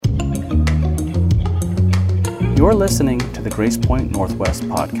You're listening to the Grace Point Northwest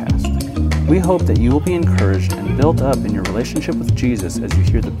podcast. We hope that you will be encouraged and built up in your relationship with Jesus as you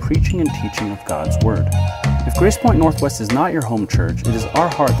hear the preaching and teaching of God's Word. If Grace Point Northwest is not your home church, it is our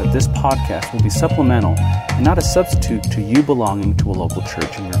heart that this podcast will be supplemental and not a substitute to you belonging to a local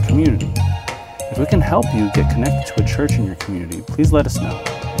church in your community. If we can help you get connected to a church in your community, please let us know.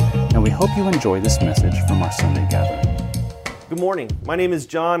 And we hope you enjoy this message from our Sunday gathering. Good morning. My name is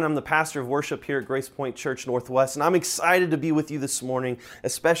John. I'm the pastor of worship here at Grace Point Church Northwest, and I'm excited to be with you this morning,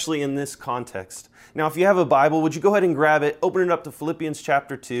 especially in this context. Now, if you have a Bible, would you go ahead and grab it, open it up to Philippians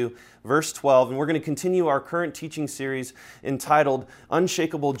chapter 2, verse 12, and we're going to continue our current teaching series entitled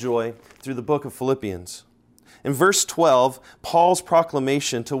Unshakable Joy through the book of Philippians. In verse 12, Paul's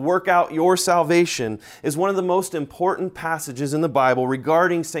proclamation to work out your salvation is one of the most important passages in the Bible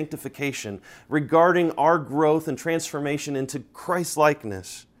regarding sanctification, regarding our growth and transformation into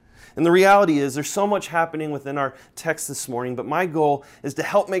Christ-likeness. And the reality is there's so much happening within our text this morning, but my goal is to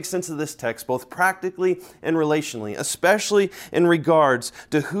help make sense of this text both practically and relationally, especially in regards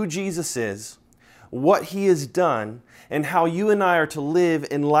to who Jesus is, what He has done, and how you and I are to live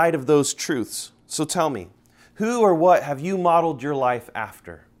in light of those truths. So tell me, who or what have you modeled your life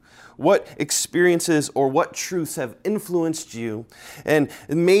after? What experiences or what truths have influenced you and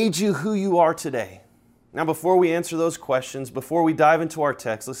made you who you are today? Now, before we answer those questions, before we dive into our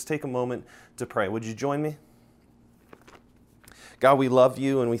text, let's take a moment to pray. Would you join me? God, we love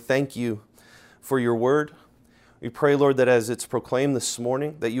you and we thank you for your word. We pray, Lord, that as it's proclaimed this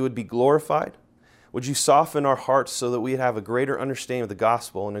morning, that you would be glorified. Would you soften our hearts so that we'd have a greater understanding of the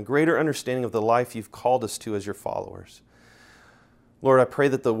gospel and a greater understanding of the life you've called us to as your followers? Lord, I pray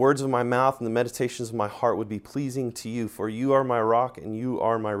that the words of my mouth and the meditations of my heart would be pleasing to you, for you are my rock and you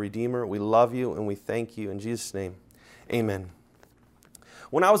are my redeemer. We love you and we thank you. In Jesus' name, amen.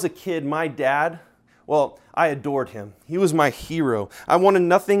 When I was a kid, my dad, I adored him. He was my hero. I wanted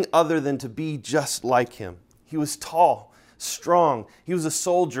nothing other than to be just like him. He was tall, strong. He was a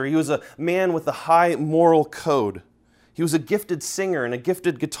soldier. He was a man with a high moral code. He was a gifted singer and a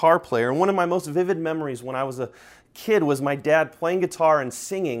gifted guitar player. And one of my most vivid memories when I was a kid was my dad playing guitar and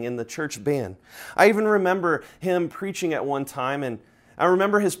singing in the church band. I even remember him preaching at one time, and I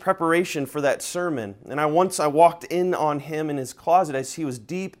remember his preparation for that sermon. And I walked in on him in his closet as he was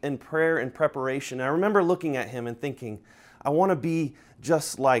deep in prayer and preparation. And I remember looking at him and thinking, I want to be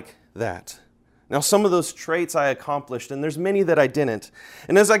just like that. Now, some of those traits I accomplished, and there's many that I didn't.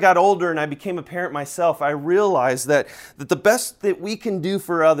 And as I got older and I became a parent myself, I realized that the best that we can do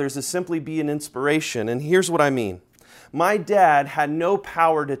for others is simply be an inspiration. And here's what I mean. My dad had no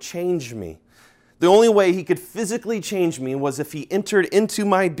power to change me. The only way he could physically change me was if he entered into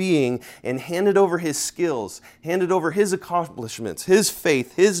my being and handed over his skills, handed over his accomplishments, his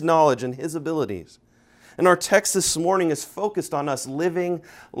faith, his knowledge, and his abilities. And our text this morning is focused on us living,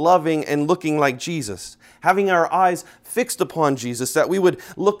 loving, and looking like Jesus. Having our eyes fixed upon Jesus, that we would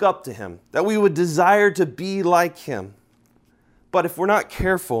look up to Him, that we would desire to be like Him. But if we're not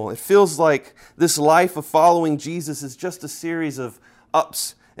careful, it feels like this life of following Jesus is just a series of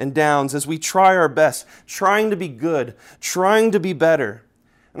ups and downs as we try our best, trying to be good, trying to be better.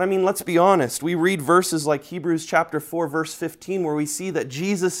 And I mean, let's be honest. We read verses like Hebrews chapter 4, verse 15, where we see that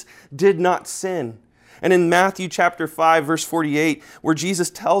Jesus did not sin. And in Matthew chapter 5, verse 48, where Jesus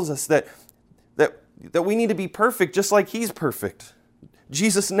tells us that we need to be perfect just like He's perfect.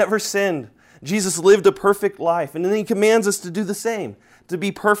 Jesus never sinned. Jesus lived a perfect life. And then He commands us to do the same, to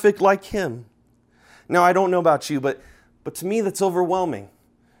be perfect like Him. Now, I don't know about you, but to me that's overwhelming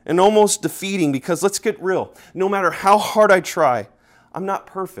and almost defeating, because let's get real. No matter how hard I try, I'm not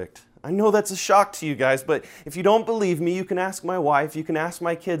perfect. I know that's a shock to you guys, but if you don't believe me, you can ask my wife, you can ask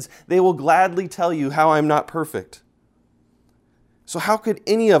my kids. They will gladly tell you how I'm not perfect. So how could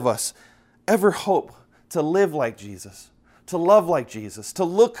any of us ever hope to live like Jesus, to love like Jesus, to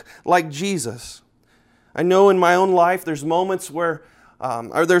look like Jesus? I know in my own life there's moments where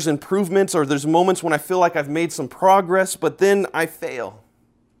there's improvements, or there's moments when I feel like I've made some progress, but then I fail.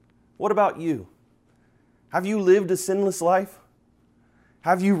 What about you? Have you lived a sinless life?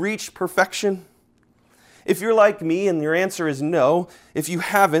 Have you reached perfection? If you're like me and your answer is no, if you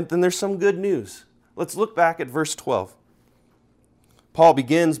haven't, then there's some good news. Let's look back at verse 12. Paul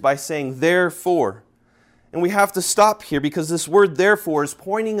begins by saying, therefore. And we have to stop here because this word therefore is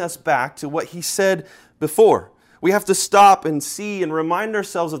pointing us back to what he said before. We have to stop and see and remind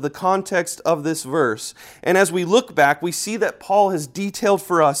ourselves of the context of this verse. And as we look back, we see that Paul has detailed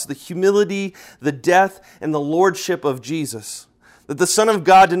for us the humility, the death, and the lordship of Jesus. That the Son of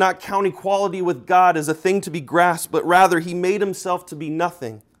God did not count equality with God as a thing to be grasped, but rather He made Himself to be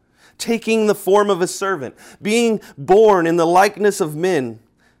nothing. taking the form of a servant, being born in the likeness of men,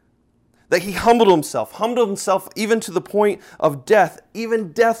 that he humbled himself even to the point of death,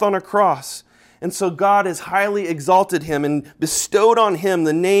 even death on a cross. And so God has highly exalted him and bestowed on him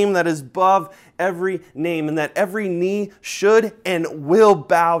the name that is above every name, and that every knee should and will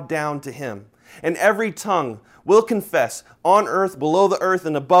bow down to him. And every tongue will confess on earth, below the earth,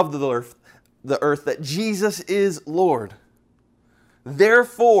 and above the earth that Jesus is Lord.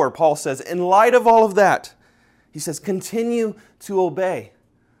 Therefore, Paul says, in light of all of that, he says, continue to obey.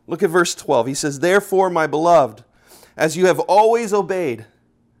 Look at verse 12. He says, therefore, my beloved, as you have always obeyed,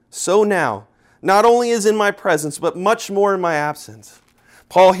 so now, not only is in my presence, but much more in my absence.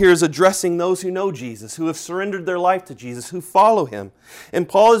 Paul here is addressing those who know Jesus, who have surrendered their life to Jesus, who follow him. And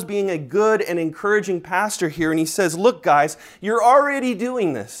Paul is being a good and encouraging pastor here, and he says, look, guys, you're already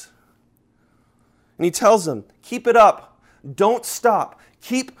doing this. And he tells them, keep it up. Don't stop.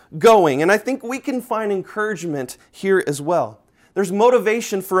 Keep going. And I think we can find encouragement here as well. There's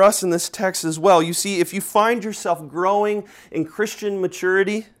motivation for us in this text as well. You see, if you find yourself growing in Christian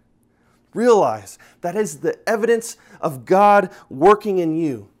maturity, realize that is the evidence of God working in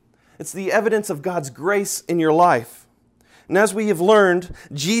you. It's the evidence of God's grace in your life. And as we have learned,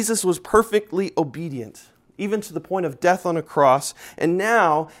 Jesus was perfectly obedient, even to the point of death on a cross. And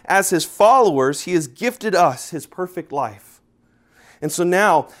now, as his followers, he has gifted us his perfect life. And so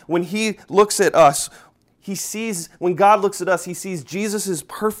now, when he looks at us, when God looks at us, he sees Jesus'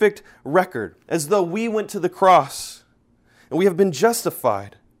 perfect record, as though we went to the cross and we have been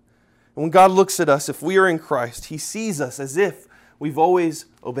justified. And when God looks at us, if we are in Christ, he sees us as if we've always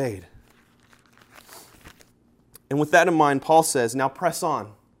obeyed. And with that in mind, Paul says, now press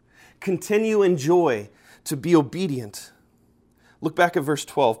on. Continue in joy to be obedient. Look back at verse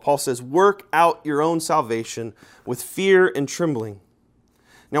 12. Paul says, work out your own salvation with fear and trembling.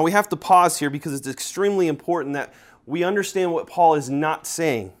 Now we have to pause here because it's extremely important that we understand what Paul is not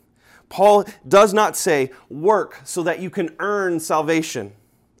saying. Paul does not say, work so that you can earn salvation.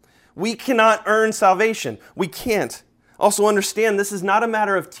 We cannot earn salvation. We can't. Also understand, this is not a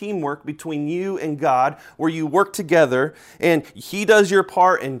matter of teamwork between you and God, where you work together and he does your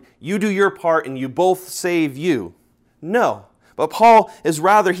part and you do your part and you both save you. No. But Paul is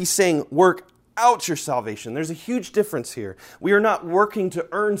rather, he's saying, work out your salvation. There's a huge difference here. We are not working to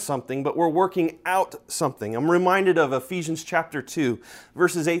earn something, but we're working out something. I'm reminded of Ephesians chapter 2,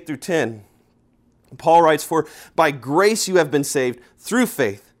 verses 8 through 10. Paul writes, for by grace you have been saved through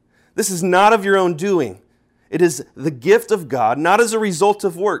faith. This is not of your own doing. It is the gift of God, not as a result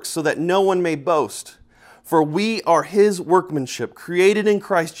of works, so that no one may boast. For we are his workmanship, created in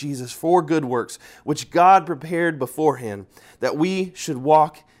Christ Jesus for good works, which God prepared beforehand, that we should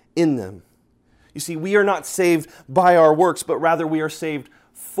walk in them. You see, we are not saved by our works, but rather we are saved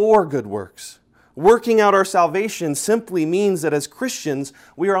for good works. Working out our salvation simply means that as Christians,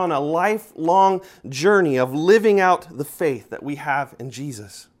 we are on a lifelong journey of living out the faith that we have in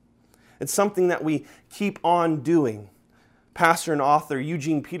Jesus. It's something that we keep on doing. Pastor and author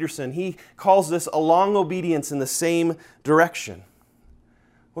Eugene Peterson, he calls this a long obedience in the same direction.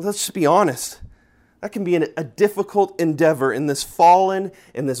 Well, let's just be honest. That can be a difficult endeavor in this fallen,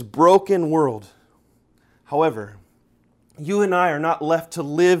 in this broken world. However, you and I are not left to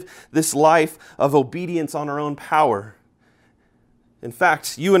live this life of obedience on our own power. In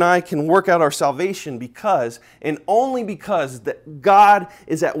fact, you and I can work out our salvation because, and only because, that God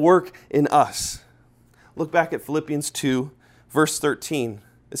is at work in us. Look back at Philippians 2, verse 13.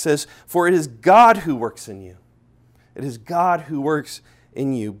 It says, for it is God who works in you. It is God who works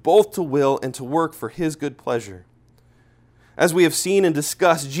in you, both to will and to work for his good pleasure. As we have seen and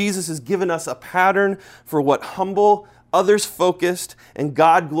discussed, Jesus has given us a pattern for what humble, others-focused, and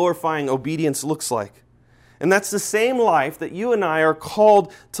God-glorifying obedience looks like. And that's the same life that you and I are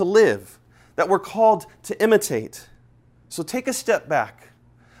called to live, that we're called to imitate. So take a step back.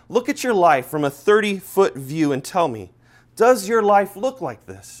 Look at your life from a 30-foot view and tell me, does your life look like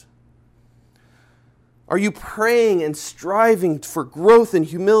this? Are you praying and striving for growth and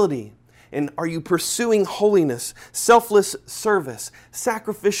humility? And are you pursuing holiness, selfless service,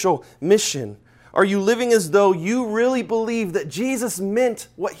 sacrificial mission? Are you living as though you really believe that Jesus meant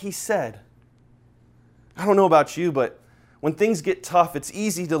what he said? I don't know about you, but when things get tough, it's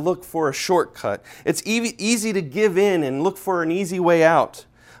easy to look for a shortcut. It's easy to give in and look for an easy way out.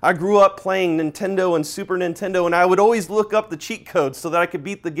 I grew up playing Nintendo and Super Nintendo, and I would always look up the cheat codes so that I could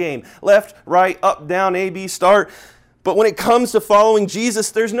beat the game. Left, right, up, down, A, B, start. But when it comes to following Jesus,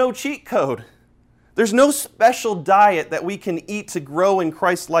 there's no cheat code. There's no special diet that we can eat to grow in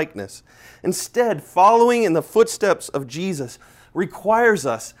Christ-likeness. Instead, following in the footsteps of Jesus, requires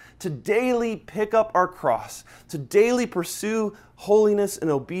us to daily pick up our cross, to daily pursue holiness and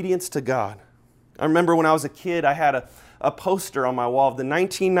obedience to God. I remember when I was a kid, I had a poster on my wall of the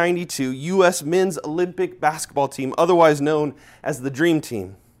 1992 U.S. Men's Olympic basketball team, otherwise known as the Dream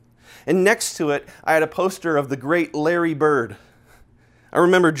Team. And next to it, I had a poster of the great Larry Bird. I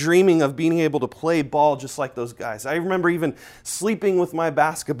remember dreaming of being able to play ball just like those guys. I remember even sleeping with my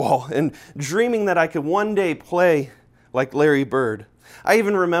basketball and dreaming that I could one day play like Larry Bird. I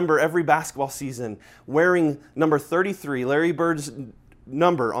even remember every basketball season wearing number 33, Larry Bird's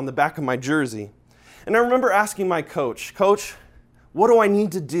number, on the back of my jersey. And I remember asking my coach, "Coach, what do I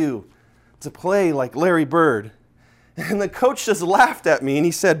need to do to play like Larry Bird?" And the coach just laughed at me and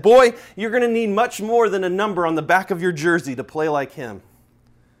he said, "Boy, you're going to need much more than a number on the back of your jersey to play like him."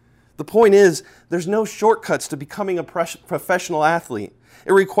 The point is, there's no shortcuts to becoming a professional athlete.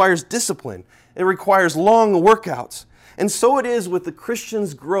 It requires discipline. It requires long workouts. And so it is with the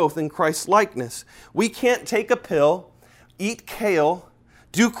Christian's growth in Christ's likeness. We can't take a pill, eat kale,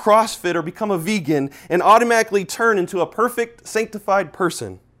 do CrossFit, or become a vegan and automatically turn into a perfect, sanctified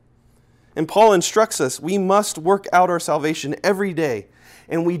person. And Paul instructs us we must work out our salvation every day.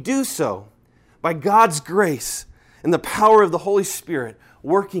 And we do so by God's grace and the power of the Holy Spirit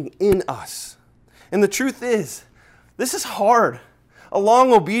working in us. And the truth is, this is hard. A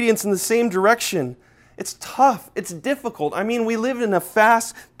long obedience in the same direction. It's tough. It's difficult. I mean, we live in a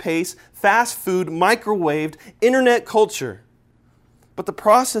fast-paced, fast food, microwaved, internet culture. But the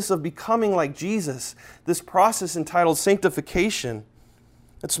process of becoming like Jesus, this process entitled sanctification,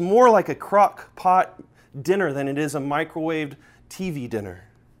 it's more like a crock pot dinner than it is a microwaved TV dinner.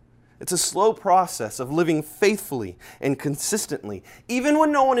 It's a slow process of living faithfully and consistently, even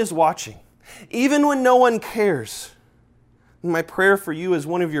when no one is watching, even when no one cares. And my prayer for you as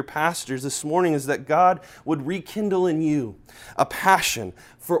one of your pastors this morning is that God would rekindle in you a passion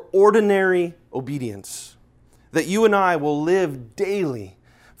for ordinary obedience, that you and I will live daily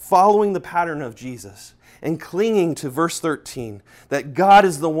following the pattern of Jesus and clinging to verse 13, that God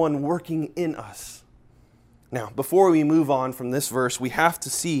is the one working in us. Now, before we move on from this verse, we have to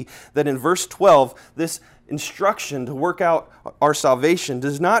see that in verse 12, this instruction to work out our salvation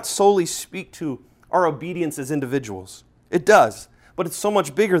does not solely speak to our obedience as individuals. It does, but it's so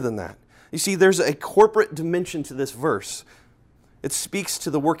much bigger than that. You see, there's a corporate dimension to this verse. It speaks to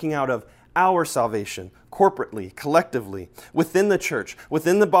the working out of our salvation, corporately, collectively, within the church,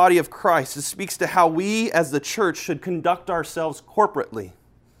 within the body of Christ. It speaks to how we as the church should conduct ourselves corporately.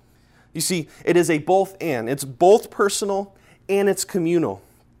 You see, it is a both and. It's both personal and it's communal.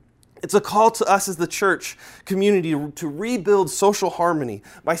 It's a call to us as the church community to rebuild social harmony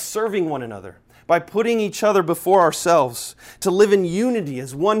by serving one another, by putting each other before ourselves, to live in unity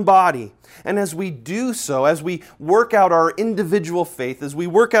as one body. And as we do so, as we work out our individual faith, as we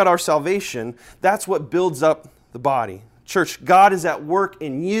work out our salvation, that's what builds up the body. Church, God is at work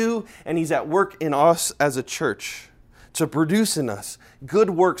in you and He's at work in us as a church to produce in us good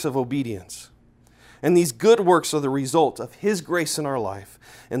works of obedience. And these good works are the result of His grace in our life.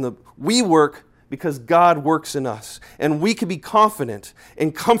 And we work because God works in us. And we can be confident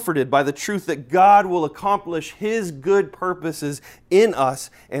and comforted by the truth that God will accomplish His good purposes in us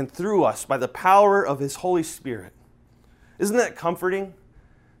and through us by the power of His Holy Spirit. Isn't that comforting?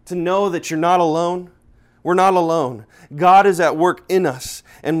 To know that you're not alone? We're not alone. God is at work in us,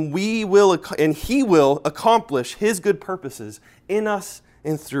 and He will accomplish His good purposes in us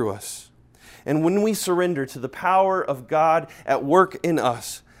and through us. And when we surrender to the power of God at work in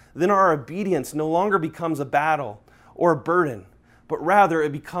us, then our obedience no longer becomes a battle or a burden, but rather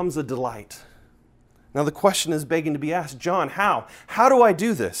it becomes a delight. Now the question is begging to be asked, John, how? How do I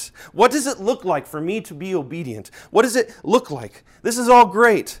do this? What does it look like for me to be obedient? What does it look like? This is all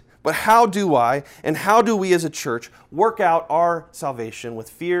great. But how do I and how do we as a church work out our salvation with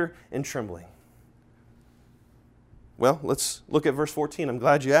fear and trembling? Well, let's look at verse 14. I'm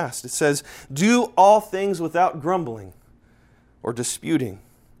glad you asked. It says, "Do all things without grumbling or disputing."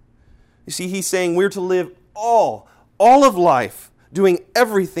 You see, he's saying we're to live all of life, doing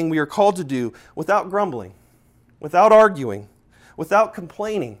everything we are called to do without grumbling, without arguing, without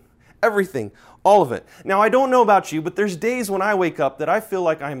complaining. Everything, all of it. Now, I don't know about you, but there's days when I wake up that I feel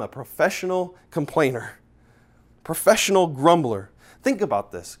like I'm a professional complainer, professional grumbler. Think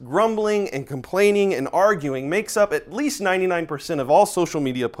about this. Grumbling and complaining and arguing makes up at least 99% of all social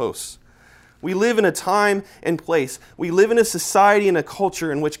media posts. We live in a time and place. We live in a society and a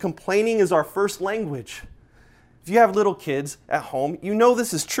culture in which complaining is our first language. If you have little kids at home, you know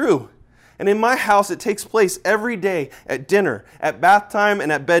this is true. And in my house, it takes place every day at dinner, at bath time,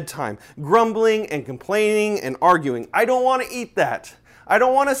 and at bedtime. Grumbling and complaining and arguing. I don't want to eat that. I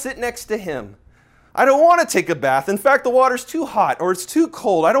don't want to sit next to him. I don't want to take a bath. In fact, the water's too hot or it's too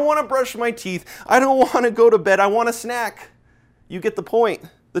cold. I don't want to brush my teeth. I don't want to go to bed. I want a snack. You get the point.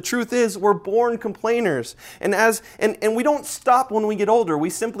 The truth is, we're born complainers. And we don't stop when we get older. We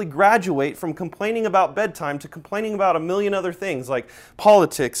simply graduate from complaining about bedtime to complaining about a million other things like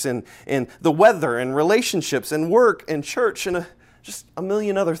politics and the weather and relationships and work and church and just a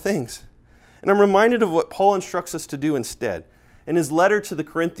million other things. And I'm reminded of what Paul instructs us to do instead. In his letter to the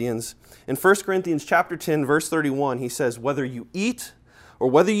Corinthians, in 1 Corinthians chapter 10, verse 31, he says, whether you eat or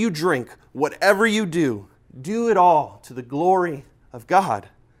whether you drink, whatever you do, do it all to the glory of God.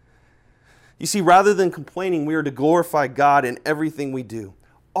 You see, rather than complaining, we are to glorify God in everything we do.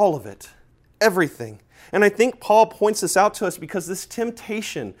 All of it. Everything. And I think Paul points this out to us because this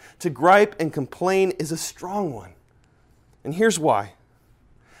temptation to gripe and complain is a strong one. And here's why.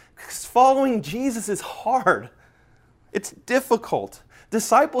 Because following Jesus is hard. It's difficult.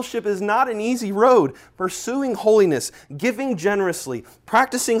 Discipleship is not an easy road. Pursuing holiness, giving generously,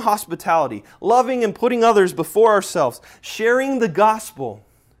 practicing hospitality, loving and putting others before ourselves, sharing the gospel.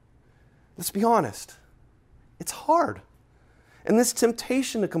 Let's be honest. It's hard. And this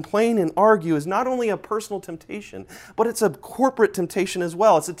temptation to complain and argue is not only a personal temptation, but it's a corporate temptation as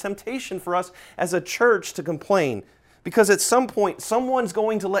well. It's a temptation for us as a church to complain because at some point, someone's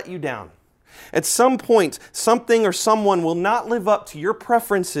going to let you down. At some point, something or someone will not live up to your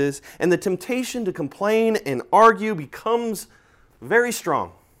preferences, and the temptation to complain and argue becomes very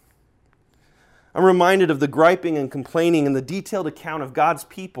strong. I'm reminded of the griping and complaining in the detailed account of God's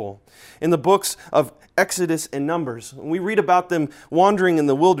people in the books of Exodus and Numbers. We read about them wandering in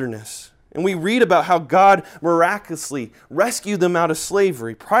the wilderness. And we read about how God miraculously rescued them out of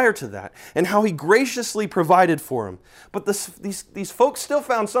slavery prior to that, and how He graciously provided for them. But these folks still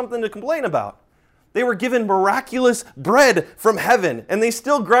found something to complain about. They were given miraculous bread from heaven, and they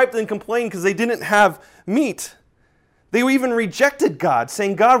still griped and complained because they didn't have meat. They even rejected God,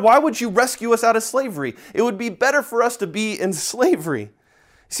 saying, God, why would you rescue us out of slavery? It would be better for us to be in slavery.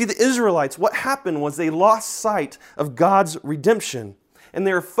 See, the Israelites, what happened was they lost sight of God's redemption. And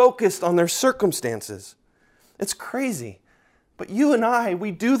they're focused on their circumstances. It's crazy. But you and I,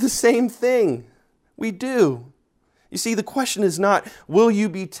 we do the same thing. We do. You see, the question is not, will you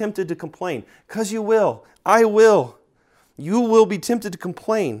be tempted to complain? Because you will. I will. You will be tempted to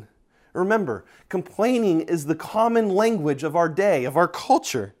complain. Remember, complaining is the common language of our day, of our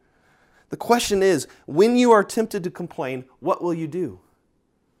culture. The question is, when you are tempted to complain, what will you do?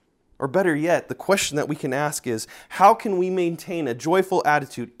 Or better yet, the question that we can ask is, how can we maintain a joyful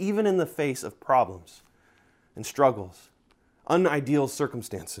attitude even in the face of problems and struggles, unideal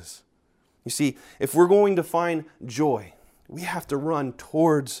circumstances? You see, if we're going to find joy, we have to run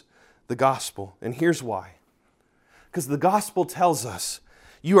towards the gospel. And here's why. Because the gospel tells us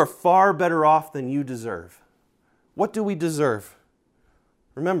you are far better off than you deserve. What do we deserve?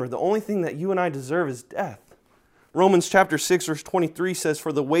 Remember, the only thing that you and I deserve is death. Romans chapter 6, verse 23 says,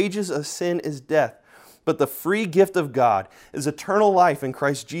 for the wages of sin is death, but the free gift of God is eternal life in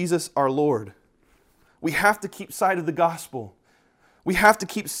Christ Jesus our Lord. We have to keep sight of the gospel. We have to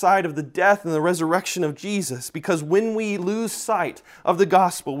keep sight of the death and the resurrection of Jesus, because when we lose sight of the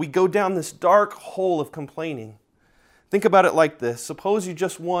gospel, we go down this dark hole of complaining. Think about it like this. Suppose you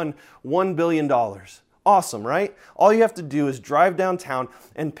just won $1 billion. Awesome, right? All you have to do is drive downtown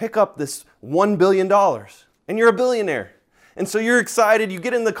and pick up this $1 billion. And you're a billionaire. And so you're excited, you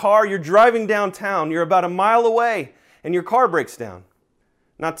get in the car, you're driving downtown, you're about a mile away, and your car breaks down.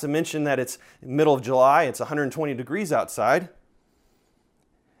 Not to mention that it's middle of July, it's 120 degrees outside.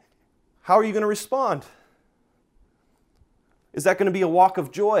 How are you going to respond? Is that going to be a walk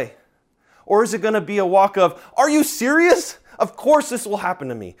of joy? Or is it going to be a walk of, are you serious? Of course this will happen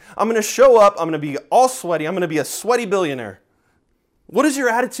to me. I'm going to show up, I'm going to be all sweaty, I'm going to be a sweaty billionaire. What is your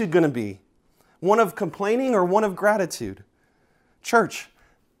attitude going to be? One of complaining or one of gratitude? Church,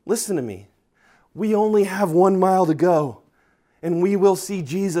 listen to me. We only have 1 mile to go, and we will see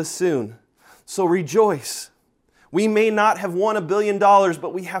Jesus soon. So rejoice. We may not have won $1 billion,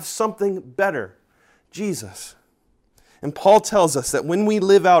 but we have something better, Jesus. And Paul tells us that when we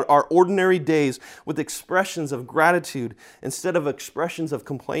live out our ordinary days with expressions of gratitude instead of expressions of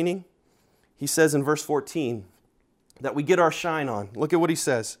complaining, he says in verse 14 that we get our shine on. Look at what he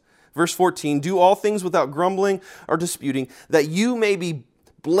says. Verse 14, do all things without grumbling or disputing, that you may be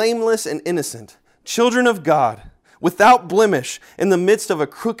blameless and innocent, children of God, without blemish, in the midst of a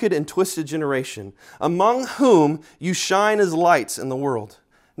crooked and twisted generation, among whom you shine as lights in the world.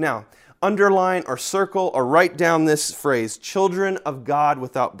 Now, underline or circle or write down this phrase, children of God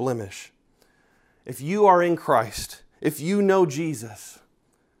without blemish. If you are in Christ, if you know Jesus,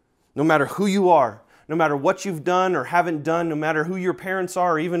 no matter who you are, no matter what you've done or haven't done, no matter who your parents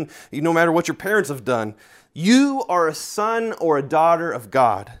are, or even no matter what your parents have done, you are a son or a daughter of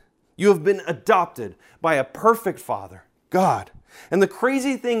God. You have been adopted by a perfect Father, God. And the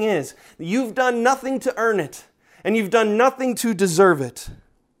crazy thing is, you've done nothing to earn it, and you've done nothing to deserve it.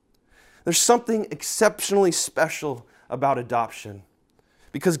 There's something exceptionally special about adoption,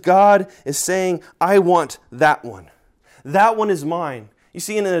 because God is saying, I want that one. That one is mine. You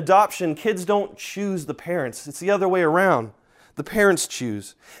see, in an adoption, kids don't choose the parents. It's the other way around. The parents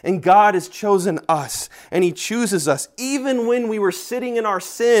choose. And God has chosen us, and He chooses us. Even when we were sitting in our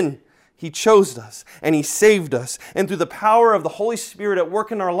sin, He chose us, and He saved us. And through the power of the Holy Spirit at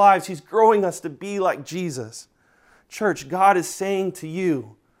work in our lives, He's growing us to be like Jesus. Church, God is saying to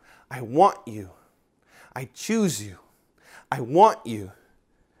you, I want you. I choose you. I want you.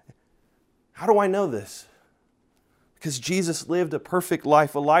 How do I know this? Because Jesus lived a perfect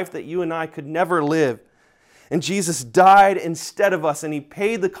life, a life that you and I could never live. And Jesus died instead of us, and He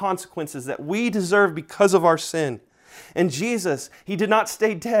paid the consequences that we deserve because of our sin. And Jesus, He did not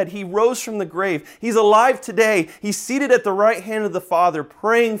stay dead. He rose from the grave. He's alive today. He's seated at the right hand of the Father,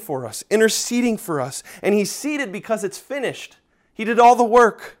 praying for us, interceding for us. And He's seated because it's finished. He did all the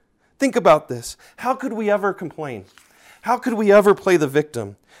work. Think about this. How could we ever complain? How could we ever play the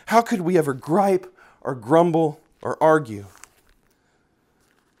victim? How could we ever gripe or grumble or argue?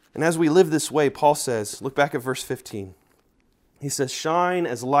 And as we live this way, Paul says, look back at verse 15. He says, shine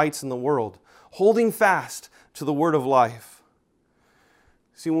as lights in the world, holding fast to the word of life.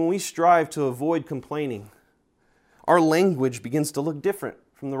 See, when we strive to avoid complaining, our language begins to look different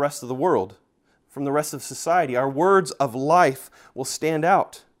from the rest of the world, from the rest of society. Our words of life will stand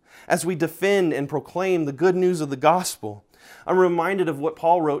out as we defend and proclaim the good news of the gospel. I'm reminded of what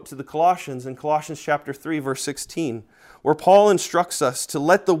Paul wrote to the Colossians in Colossians chapter 3, verse 16, where Paul instructs us to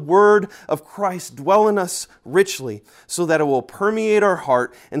let the word of Christ dwell in us richly so that it will permeate our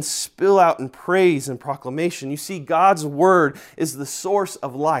heart and spill out in praise and proclamation. You see, God's word is the source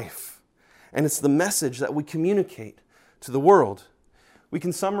of life, and it's the message that we communicate to the world. We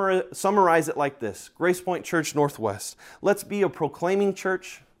can summarize it like this. Grace Point Church Northwest. Let's be a proclaiming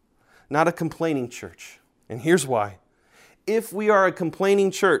church, not a complaining church. And here's why. If we are a complaining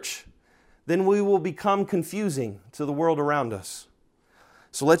church, then we will become confusing to the world around us.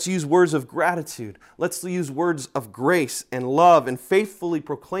 So let's use words of gratitude. Let's use words of grace and love and faithfully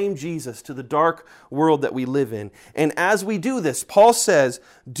proclaim Jesus to the dark world that we live in. And as we do this, Paul says,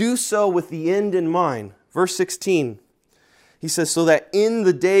 do so with the end in mind. Verse 16, he says, so that in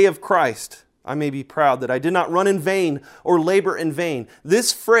the day of Christ, I may be proud that I did not run in vain or labor in vain.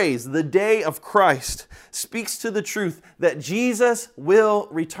 This phrase, the day of Christ, speaks to the truth that Jesus will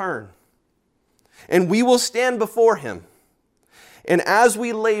return. And we will stand before Him. And as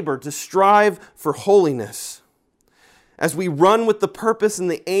we labor to strive for holiness, as we run with the purpose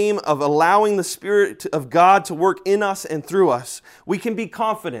and the aim of allowing the Spirit of God to work in us and through us, we can be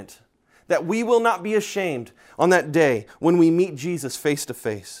confident that we will not be ashamed on that day when we meet Jesus face to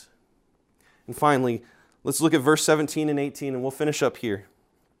face. And finally, let's look at verse 17 and 18, and we'll finish up here.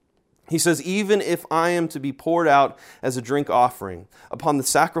 He says, even if I am to be poured out as a drink offering upon the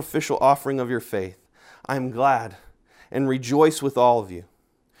sacrificial offering of your faith, I am glad and rejoice with all of you.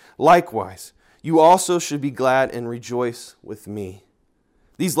 Likewise, you also should be glad and rejoice with me.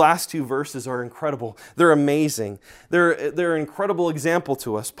 These last two verses are incredible. They're amazing. They're an incredible example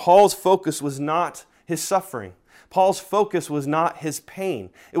to us. Paul's focus was not his suffering. Paul's focus was not his pain.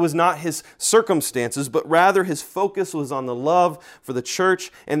 It was not his circumstances, but rather his focus was on the love for the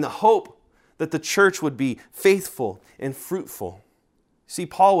church and the hope that the church would be faithful and fruitful. See,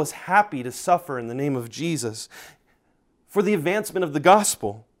 Paul was happy to suffer in the name of Jesus for the advancement of the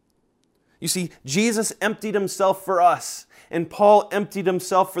gospel. You see, Jesus emptied Himself for us, and Paul emptied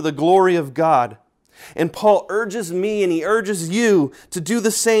himself for the glory of God. And Paul urges me and he urges you to do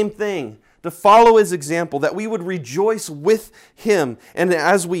the same thing, to follow his example, that we would rejoice with him. And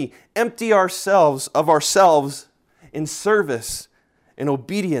as we empty ourselves of ourselves in service and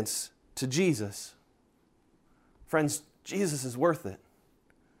obedience to Jesus. Friends, Jesus is worth it.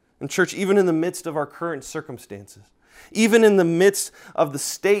 And church, even in the midst of our current circumstances, even in the midst of the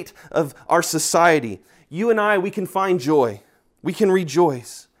state of our society, you and I, we can find joy. We can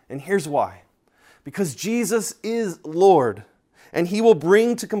rejoice. And here's why. Because Jesus is Lord. And He will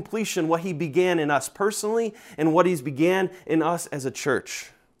bring to completion what He began in us personally and what He's began in us as a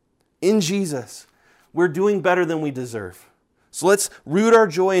church. In Jesus, we're doing better than we deserve. So let's root our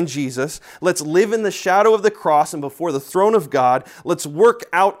joy in Jesus. Let's live in the shadow of the cross and before the throne of God. Let's work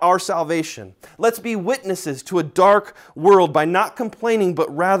out our salvation. Let's be witnesses to a dark world by not complaining,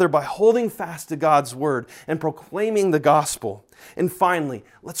 but rather by holding fast to God's word and proclaiming the gospel. And finally,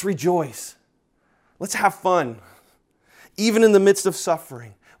 let's rejoice. Let's have fun. Even in the midst of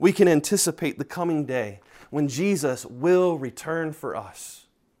suffering, we can anticipate the coming day when Jesus will return for us.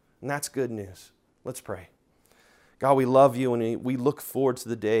 And that's good news. Let's pray. God, we love you and we look forward to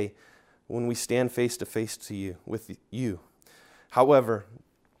the day when we stand face to face with you. However,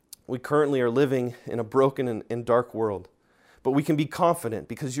 we currently are living in a broken and dark world. But we can be confident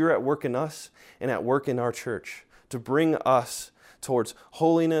because you're at work in us and at work in our church to bring us towards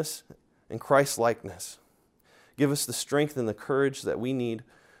holiness and Christ-likeness. Give us the strength and the courage that we need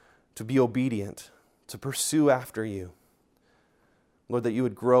to be obedient, to pursue after you. Lord, that you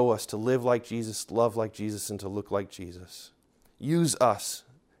would grow us to live like Jesus, love like Jesus, and to look like Jesus. Use us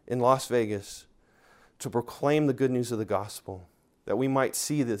in Las Vegas to proclaim the good news of the gospel, that we might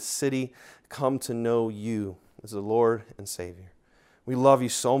see this city come to know you as the Lord and Savior. We love you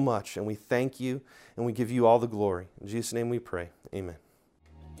so much, and we thank you, and we give you all the glory. In Jesus' name we pray. Amen.